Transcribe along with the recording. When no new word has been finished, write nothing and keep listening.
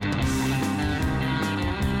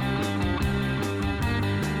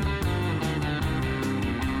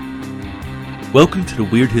Welcome to the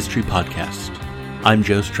Weird History Podcast. I'm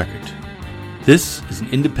Joe Streckert. This is an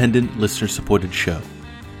independent, listener-supported show.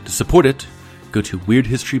 To support it, go to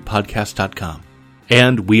weirdhistorypodcast.com.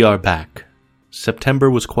 And we are back. September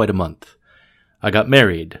was quite a month. I got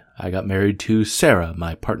married. I got married to Sarah,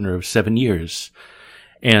 my partner of 7 years.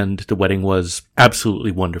 And the wedding was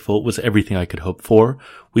absolutely wonderful. It was everything I could hope for.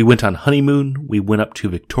 We went on honeymoon. We went up to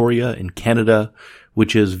Victoria in Canada,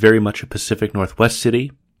 which is very much a Pacific Northwest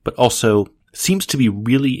city, but also seems to be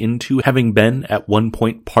really into having been at one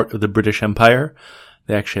point part of the British Empire.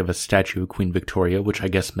 They actually have a statue of Queen Victoria, which I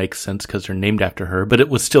guess makes sense because they're named after her, but it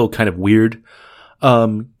was still kind of weird.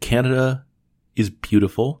 Canada is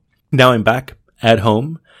beautiful. Now I'm back at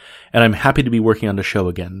home, and I'm happy to be working on the show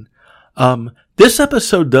again. This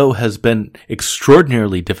episode, though, has been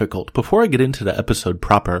extraordinarily difficult. Before I get into the episode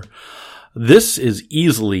proper, this is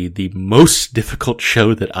easily the most difficult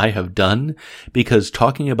show that I have done because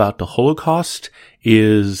talking about the Holocaust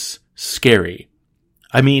is scary.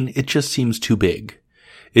 I mean, it just seems too big.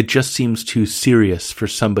 It just seems too serious for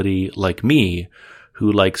somebody like me who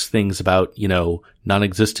likes things about,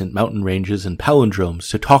 non-existent mountain ranges and palindromes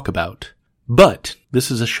to talk about. But this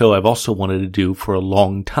is a show I've also wanted to do for a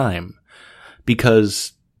long time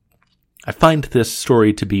because I find this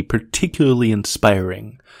story to be particularly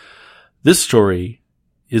inspiring. This story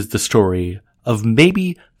is the story of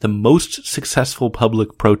maybe the most successful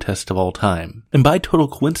public protest of all time. And by total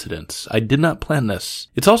coincidence, I did not plan this.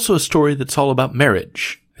 It's also a story that's all about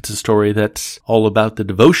marriage. It's a story that's all about the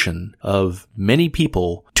devotion of many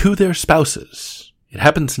people to their spouses. It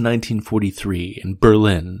happens in 1943 in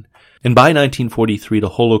Berlin. And by 1943, the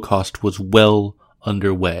Holocaust was well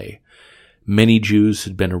underway. Many Jews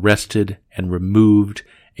had been arrested and removed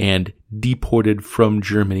and deported from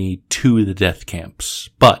Germany to the death camps.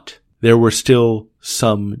 But there were still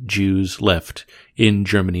some Jews left in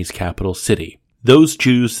Germany's capital city. Those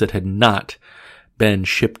Jews that had not been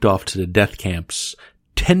shipped off to the death camps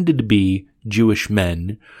tended to be Jewish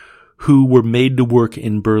men who were made to work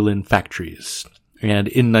in Berlin factories. And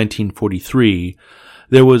in 1943,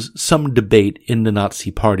 there was some debate in the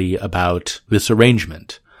Nazi Party about this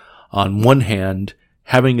arrangement. On one hand,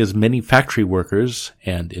 having as many factory workers,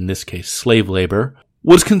 and in this case slave labor,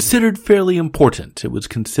 was considered fairly important. It was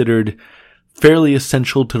considered fairly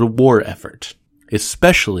essential to the war effort,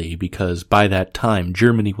 especially because by that time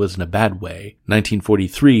Germany was in a bad way.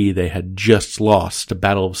 1943, they had just lost the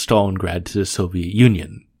Battle of Stalingrad to the Soviet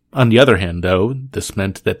Union. On the other hand, though, this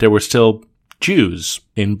meant that there were still Jews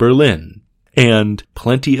in Berlin. And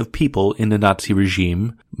plenty of people in the Nazi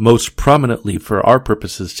regime, most prominently for our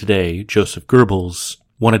purposes today, Joseph Goebbels,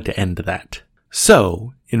 wanted to end that.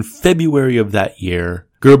 So, in February of that year,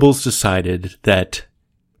 Goebbels decided that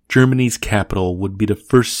Germany's capital would be the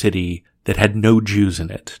first city that had no Jews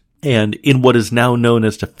in it. And in what is now known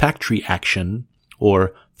as the Factory Action,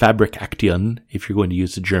 or Fabrikaktion, if you're going to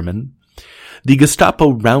use the German, the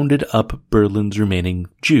Gestapo rounded up Berlin's remaining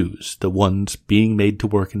Jews, the ones being made to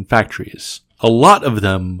work in factories. A lot of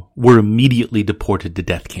them were immediately deported to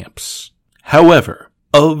death camps. However,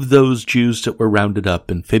 of those Jews that were rounded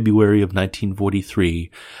up in February of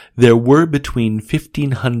 1943, there were between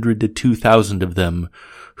 1,500 to 2,000 of them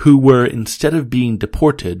who were, instead of being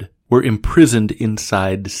deported, were imprisoned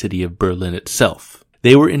inside the city of Berlin itself.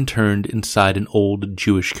 They were interned inside an old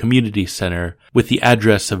Jewish community center with the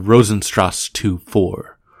address of Rosenstrasse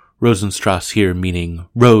 24. Rosenstrasse here meaning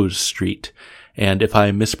Rose Street. And if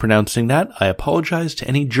I'm mispronouncing that, I apologize to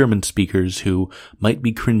any German speakers who might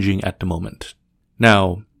be cringing at the moment.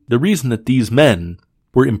 Now, the reason that these men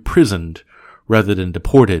were imprisoned rather than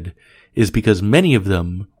deported is because many of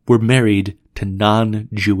them were married to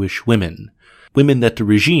non-Jewish women. Women that the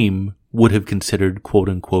regime would have considered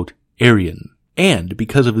quote-unquote Aryan. And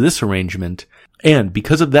because of this arrangement, and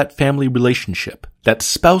because of that family relationship, that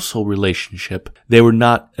spousal relationship, they were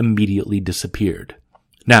not immediately disappeared.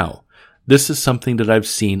 Now, this is something that I've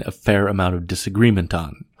seen a fair amount of disagreement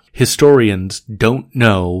on. Historians don't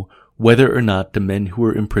know whether or not the men who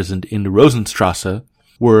were imprisoned in the Rosenstrasse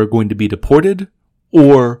were going to be deported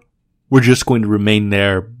or were just going to remain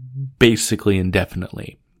there basically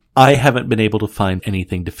indefinitely. I haven't been able to find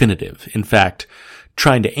anything definitive. In fact,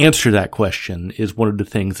 trying to answer that question is one of the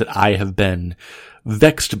things that I have been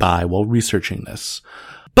vexed by while researching this.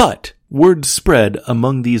 But word spread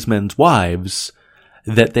among these men's wives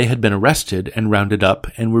that they had been arrested and rounded up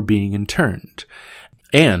and were being interned.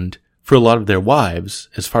 And for a lot of their wives,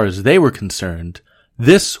 as far as they were concerned,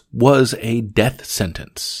 this was a death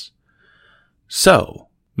sentence. So,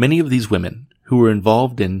 many of these women who were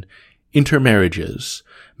involved in intermarriages,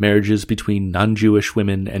 marriages between non-Jewish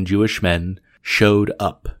women and Jewish men, showed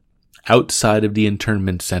up. outside of the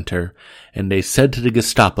internment center, and they said to the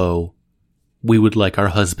Gestapo, "We would like our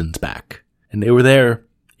husbands back." And they were there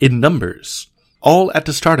in numbers, all at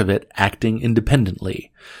the start of it acting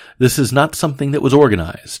independently. This is not something that was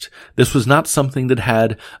organized. This was not something that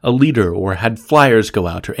had a leader or had flyers go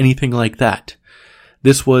out or anything like that.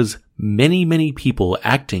 This was many, many people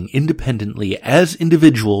acting independently as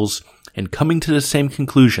individuals and coming to the same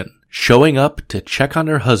conclusion, showing up to check on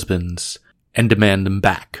their husbands and demand them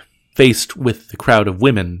back. Faced with the crowd of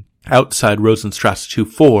women outside Rosenstrasse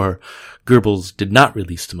 2-4, Goebbels did not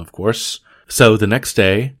release them, of course. So the next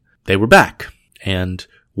day, they were back. And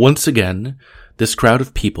once again, this crowd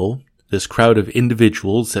of people, this crowd of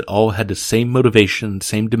individuals that all had the same motivation,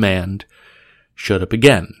 same demand, showed up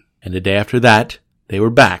again. And the day after that, they were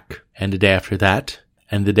back. And the day after that,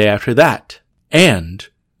 and the day after that. And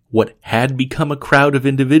what had become a crowd of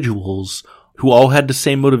individuals who all had the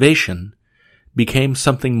same motivation became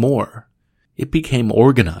something more. It became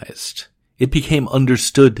organized. It became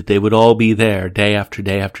understood that they would all be there day after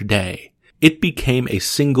day after day. It became a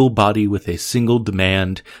single body with a single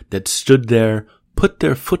demand that stood there, put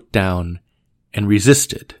their foot down, and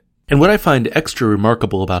resisted. And what I find extra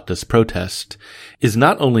remarkable about this protest is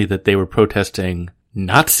not only that they were protesting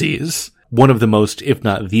Nazis, one of the most, if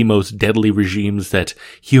not the most deadly regimes that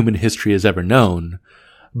human history has ever known,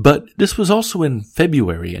 but this was also in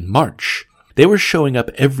February and March. They were showing up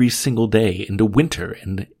every single day in the winter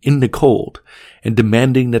and in the cold and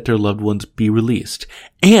demanding that their loved ones be released.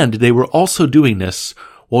 And they were also doing this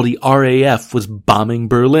while the RAF was bombing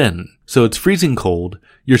Berlin. So it's freezing cold,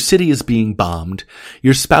 your city is being bombed,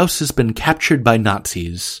 your spouse has been captured by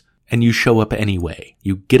Nazis, and you show up anyway.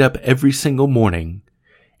 You get up every single morning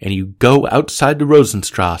and you go outside the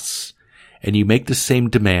Rosenstrasse and you make the same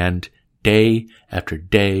demand day after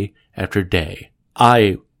day after day.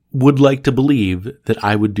 I would like to believe that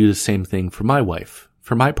I would do the same thing for my wife,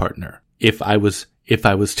 for my partner. If I was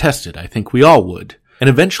tested, I think we all would. And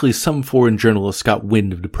eventually some foreign journalists got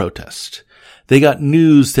wind of the protest. They got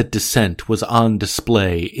news that dissent was on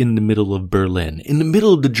display in the middle of Berlin, in the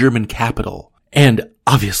middle of the German capital. And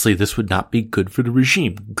obviously this would not be good for the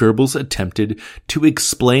regime. Goebbels attempted to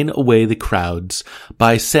explain away the crowds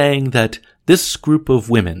by saying that this group of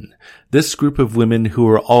women who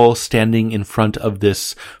are all standing in front of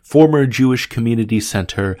this former Jewish community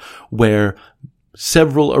center where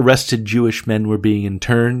several arrested Jewish men were being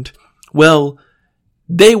interned, well,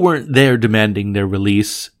 they weren't there demanding their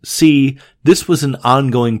release. See, this was an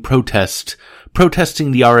ongoing protest,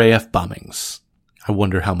 protesting the RAF bombings. I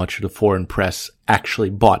wonder how much of the foreign press actually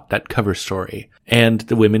bought that cover story. And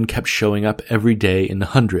the women kept showing up every day in the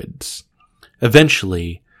hundreds.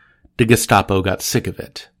 Eventually, the Gestapo got sick of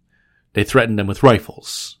it. They threatened them with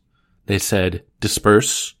rifles. They said,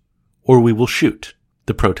 "Disperse, or we will shoot."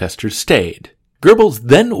 The protesters stayed. Goebbels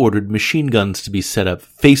then ordered machine guns to be set up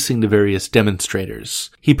facing the various demonstrators.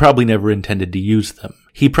 He probably never intended to use them.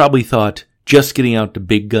 He probably thought just getting out the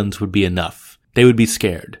big guns would be enough. They would be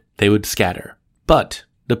scared. They would scatter. But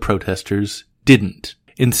the protesters didn't.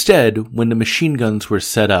 Instead, when the machine guns were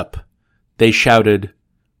set up, they shouted,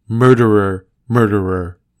 "Murderer,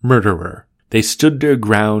 murderer, murderer." They stood their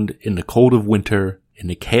ground in the cold of winter, in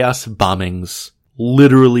the chaos of bombings,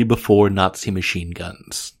 literally before Nazi machine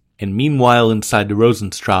guns. And meanwhile, inside the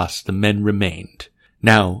Rosenstrasse, the men remained.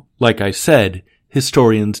 Now, like I said,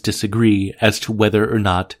 historians disagree as to whether or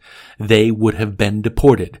not they would have been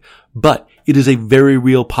deported. But it is a very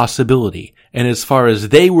real possibility. And as far as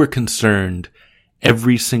they were concerned,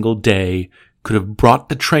 every single day could have brought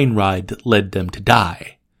the train ride that led them to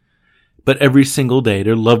die. But every single day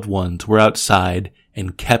their loved ones were outside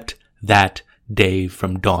and kept that day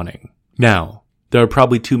from dawning. Now, there are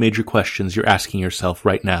probably two major questions you're asking yourself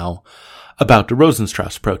right now about the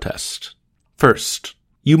Rosenstrasse protest. First,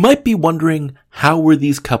 you might be wondering, how were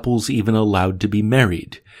these couples even allowed to be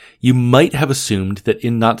married? You might have assumed that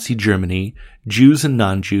in Nazi Germany, Jews and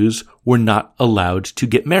non-Jews were not allowed to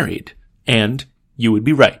get married. And you would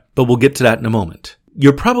be right, but we'll get to that in a moment.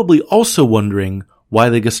 You're probably also wondering why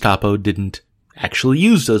the Gestapo didn't actually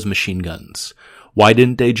use those machine guns. Why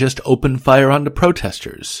didn't they just open fire on the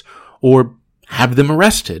protesters? Or have them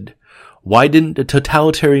arrested? Why didn't a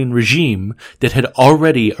totalitarian regime that had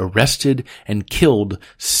already arrested and killed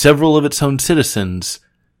several of its own citizens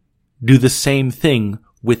do the same thing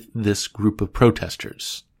with this group of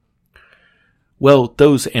protesters? Well,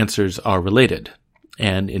 those answers are related,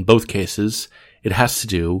 and in both cases, it has to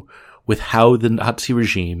do with how the Nazi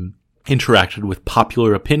regime interacted with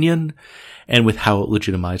popular opinion and with how it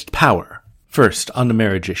legitimized power. First, on the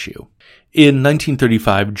marriage issue. In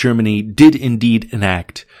 1935, Germany did indeed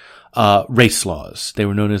enact race laws. They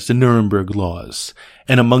were known as the Nuremberg laws.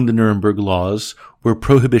 And among the Nuremberg laws were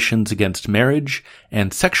prohibitions against marriage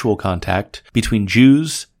and sexual contact between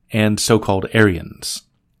Jews and so-called Aryans.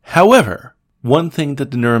 However, one thing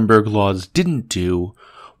that the Nuremberg laws didn't do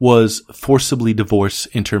was forcibly divorce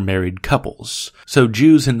intermarried couples. So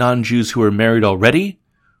Jews and non-Jews who were married already,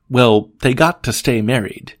 well, they got to stay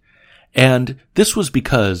married. And this was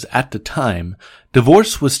because, at the time,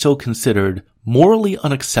 divorce was still considered morally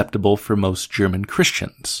unacceptable for most German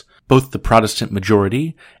Christians, both the Protestant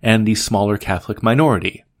majority and the smaller Catholic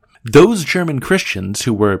minority. Those German Christians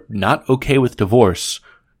who were not okay with divorce,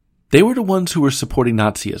 they were the ones who were supporting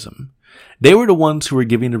Nazism. They were the ones who were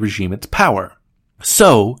giving the regime its power.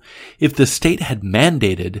 So, if the state had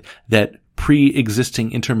mandated that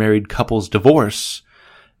pre-existing intermarried couples divorce,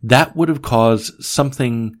 that would have caused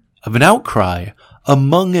something of an outcry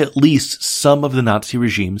among at least some of the Nazi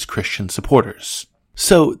regime's Christian supporters.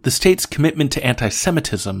 So, the state's commitment to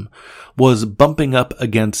anti-Semitism was bumping up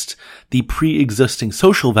against the pre-existing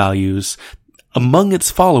social values among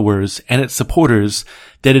its followers and its supporters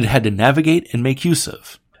that it had to navigate and make use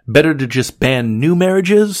of. Better to just ban new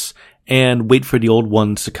marriages and wait for the old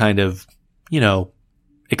ones to kind of,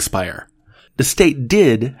 expire. The state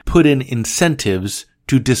did put in incentives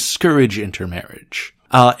to discourage intermarriage,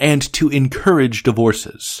 and to encourage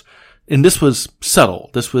divorces. And this was subtle.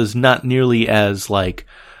 This was not nearly as,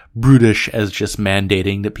 brutish as just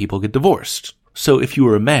mandating that people get divorced. So if you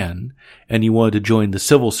were a man and you wanted to join the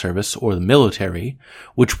civil service or the military,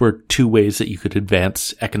 which were two ways that you could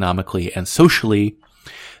advance economically and socially,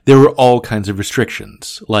 there were all kinds of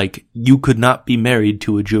restrictions, like you could not be married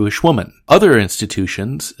to a Jewish woman. Other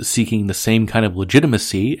institutions, seeking the same kind of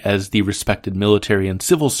legitimacy as the respected military and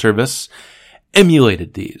civil service,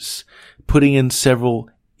 emulated these, putting in several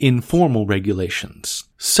informal regulations.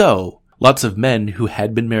 So, lots of men who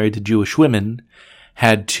had been married to Jewish women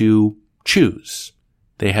had to choose.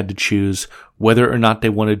 They had to choose whether or not they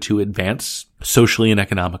wanted to advance socially and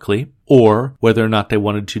economically, or whether or not they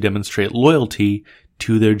wanted to demonstrate loyalty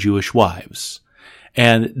to their Jewish wives.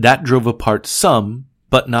 And that drove apart some,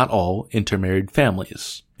 but not all, intermarried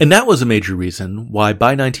families. And that was a major reason why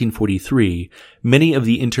by 1943, many of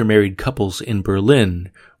the intermarried couples in Berlin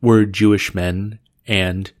were Jewish men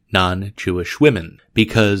and non-Jewish women.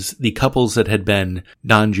 Because the couples that had been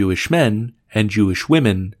non-Jewish men and Jewish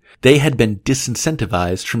women, they had been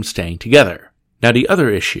disincentivized from staying together. Now the other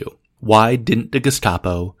issue, why didn't the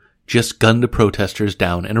Gestapo just gun the protesters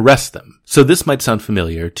down and arrest them? So this might sound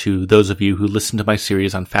familiar to those of you who listened to my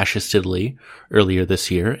series on Fascist Italy earlier this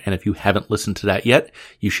year, and if you haven't listened to that yet,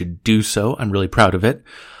 you should do so. I'm really proud of it.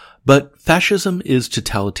 But fascism is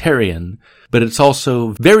totalitarian, but it's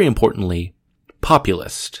also, very importantly,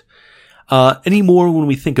 populist. Anymore when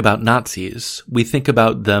we think about Nazis, we think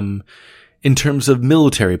about them in terms of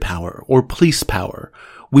military power or police power.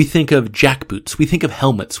 We think of jackboots, we think of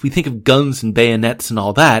helmets, we think of guns and bayonets and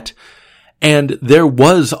all that, and there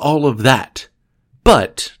was all of that.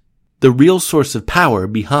 But the real source of power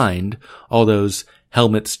behind all those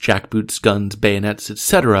helmets, jackboots, guns, bayonets,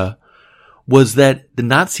 etc., was that the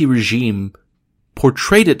Nazi regime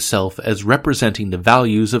portrayed itself as representing the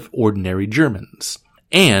values of ordinary Germans.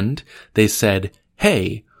 And they said,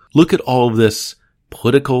 hey, look at all of this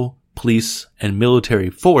political, police, and military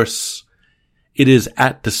force. It is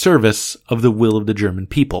at the service of the will of the German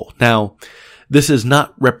people. Now, this is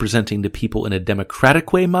not representing the people in a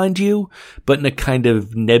democratic way, mind you, but in a kind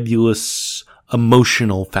of nebulous,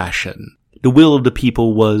 emotional fashion. The will of the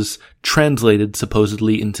people was translated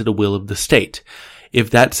supposedly into the will of the state. If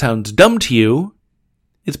that sounds dumb to you,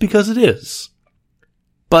 it's because it is.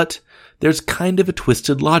 But there's kind of a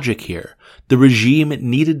twisted logic here. The regime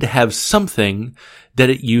needed to have something that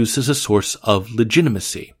it used as a source of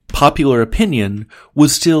legitimacy. Popular opinion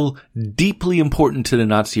was still deeply important to the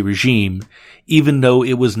Nazi regime, even though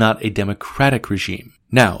it was not a democratic regime.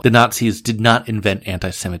 Now, the Nazis did not invent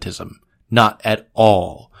anti-Semitism. Not at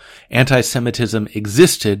all. Anti-Semitism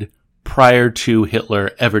existed prior to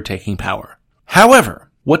Hitler ever taking power.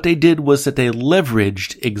 However, what they did was that they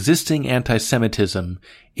leveraged existing anti-Semitism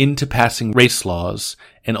into passing race laws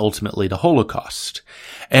and ultimately the Holocaust.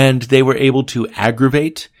 And they were able to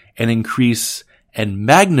aggravate and increase and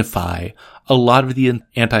magnify a lot of the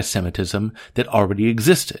anti-Semitism that already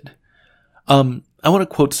existed. I want to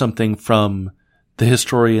quote something from the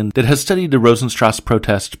historian that has studied the Rosenstrasse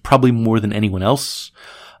protest probably more than anyone else.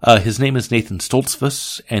 His name is Nathan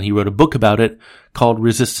Stoltzfus, and he wrote a book about it called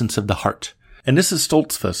Resistance of the Heart. And this is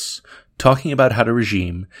Stoltzfus talking about how the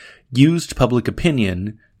regime used public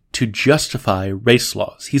opinion to justify race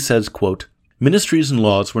laws. He says, quote, Ministries and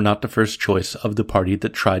laws were not the first choice of the party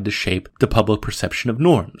that tried to shape the public perception of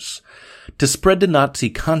norms. To spread the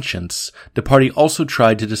Nazi conscience, the party also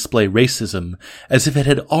tried to display racism as if it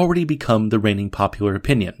had already become the reigning popular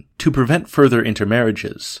opinion. To prevent further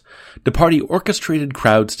intermarriages, the party orchestrated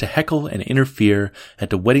crowds to heckle and interfere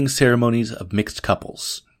at the wedding ceremonies of mixed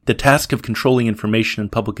couples. The task of controlling information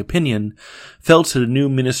and public opinion fell to the new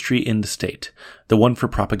ministry in the state, the one for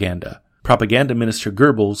propaganda. Propaganda Minister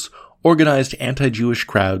Goebbels organized anti-Jewish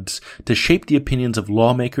crowds to shape the opinions of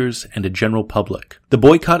lawmakers and the general public. The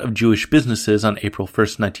boycott of Jewish businesses on April 1,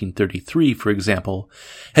 1933, for example,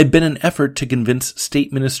 had been an effort to convince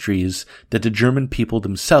state ministries that the German people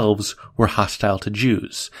themselves were hostile to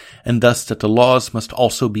Jews, and thus that the laws must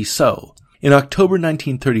also be so. In October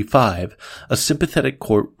 1935, a sympathetic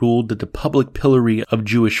court ruled that the public pillory of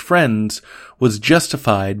Jewish friends was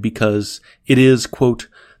justified because it is, quote,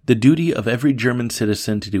 the duty of every German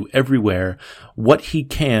citizen to do everywhere what he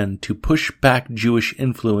can to push back Jewish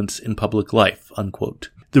influence in public life, unquote.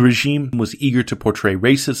 The regime was eager to portray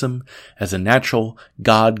racism as a natural,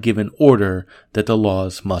 God-given order that the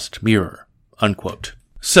laws must mirror, unquote.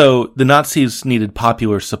 So the Nazis needed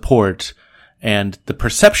popular support, and the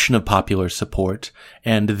perception of popular support,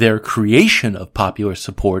 and their creation of popular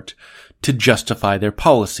support to justify their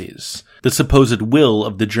policies. The supposed will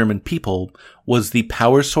of the German people was the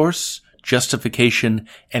power source, justification,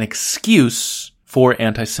 and excuse for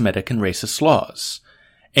anti-Semitic and racist laws.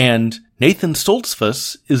 And Nathan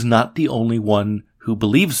Stoltzfus is not the only one who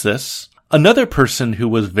believes this. Another person who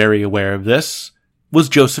was very aware of this was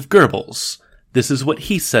Joseph Goebbels. This is what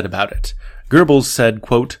he said about it. Goebbels said,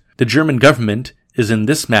 quote, the German government is in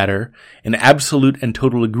this matter in absolute and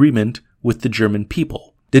total agreement with the German people.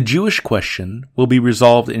 The Jewish question will be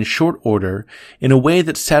resolved in short order in a way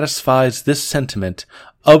that satisfies this sentiment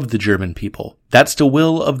of the German people. That's the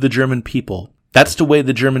will of the German people. That's the way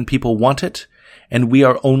the German people want it, and we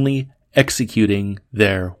are only executing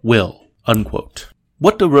their will, unquote.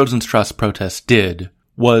 What the Rosenstrasse protests did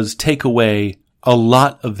was take away a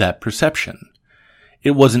lot of that perception.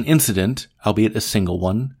 It was an incident, albeit a single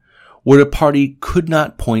one, where the party could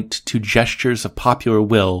not point to gestures of popular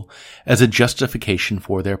will as a justification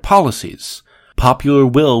for their policies. Popular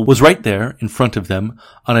will was right there in front of them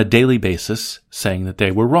on a daily basis, saying that they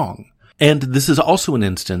were wrong. And this is also an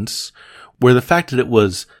instance where the fact that it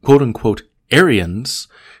was quote-unquote Aryans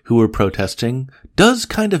who were protesting does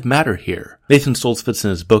kind of matter here. Nathan Stoltzfus in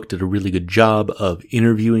his book did a really good job of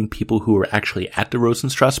interviewing people who were actually at the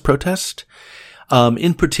Rosenstrasse protest.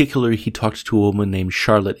 In particular, he talked to a woman named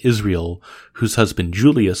Charlotte Israel, whose husband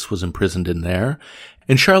Julius was imprisoned in there.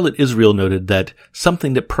 And Charlotte Israel noted that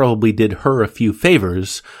something that probably did her a few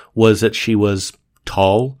favors was that she was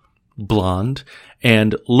tall, blonde,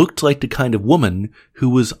 and looked like the kind of woman who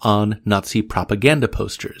was on Nazi propaganda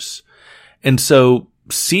posters. And so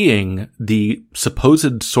seeing the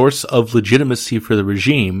supposed source of legitimacy for the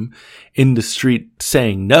regime in the street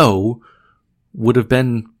saying no would have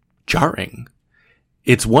been jarring.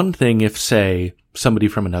 It's one thing if, say, somebody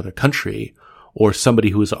from another country or somebody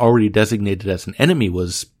who was already designated as an enemy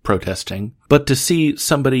was protesting, but to see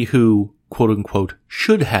somebody who, quote-unquote,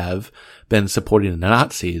 should have been supporting the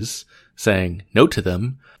Nazis saying no to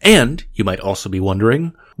them, and you might also be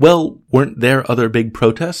wondering, well, weren't there other big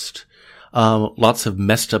protests? Lots of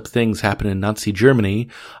messed up things happen in Nazi Germany.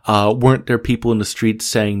 Weren't there people in the streets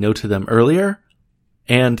saying no to them earlier?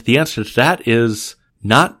 And the answer to that is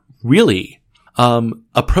not really.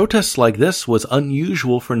 A protest like this was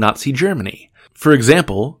unusual for Nazi Germany. For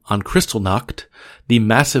example, on Kristallnacht, the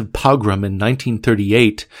massive pogrom in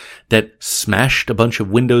 1938 that smashed a bunch of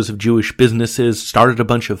windows of Jewish businesses, started a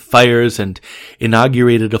bunch of fires, and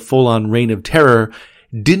inaugurated a full-on reign of terror,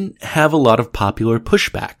 didn't have a lot of popular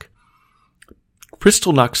pushback.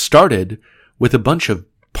 Kristallnacht started with a bunch of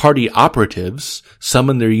party operatives, some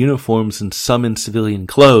in their uniforms and some in civilian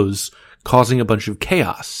clothes, causing a bunch of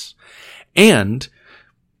chaos. And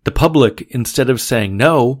the public, instead of saying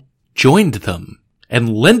no, joined them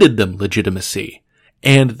and lended them legitimacy.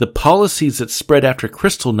 And the policies that spread after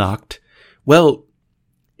Kristallnacht, well,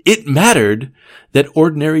 it mattered that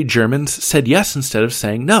ordinary Germans said yes instead of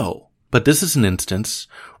saying no. But this is an instance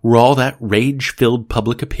where all that rage-filled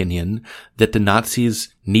public opinion that the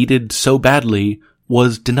Nazis needed so badly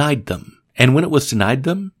was denied them. And when it was denied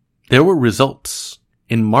them, there were results.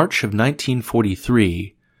 In March of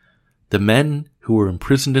 1943, the men who were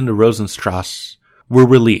imprisoned in the Rosenstrasse were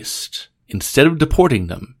released. Instead of deporting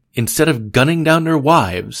them, instead of gunning down their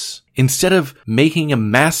wives, instead of making a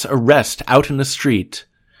mass arrest out in the street,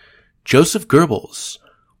 Joseph Goebbels,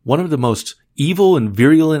 one of the most evil and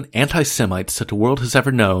virulent anti-Semites that the world has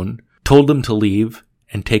ever known, told them to leave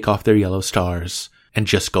and take off their yellow stars and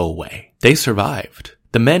just go away. They survived.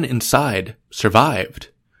 The men inside survived.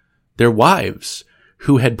 Their wives,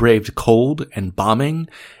 who had braved cold and bombing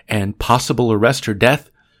and possible arrest or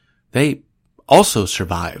death, they also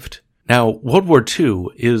survived. Now, World War II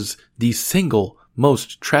is the single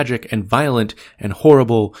most tragic and violent and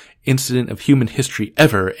horrible incident of human history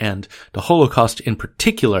ever, and the Holocaust in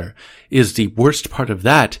particular is the worst part of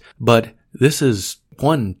that, but this is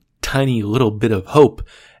one tiny little bit of hope,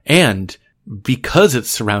 and because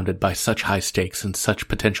it's surrounded by such high stakes and such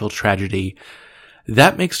potential tragedy,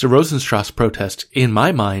 that makes the Rosenstrasse protest, in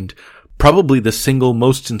my mind, probably the single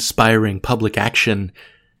most inspiring public action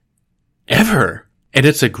ever. And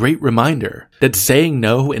it's a great reminder that saying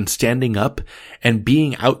no and standing up and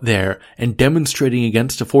being out there and demonstrating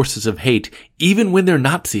against the forces of hate, even when they're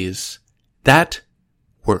Nazis, that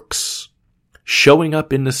works. Showing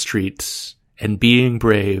up in the streets and being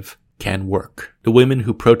brave can work. The women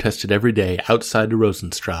who protested every day outside the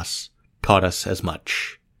Rosenstrasse taught us as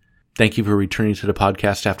much. Thank you for returning to the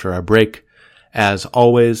podcast after our break. As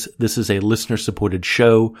always, this is a listener-supported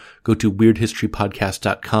show. Go to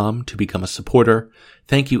weirdhistorypodcast.com to become a supporter.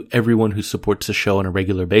 Thank you everyone who supports the show on a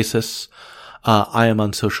regular basis. I am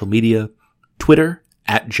on social media, Twitter,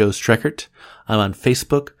 @JoeStreckert. I'm on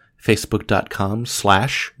Facebook,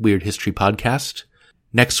 facebook.com/weirdhistorypodcast.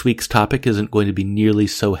 Next week's topic isn't going to be nearly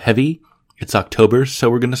so heavy. It's October, so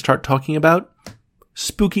we're going to start talking about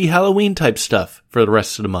spooky Halloween type stuff for the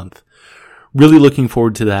rest of the month. Really looking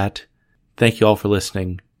forward to that. Thank you all for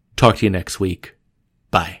listening. Talk to you next week.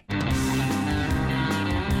 Bye.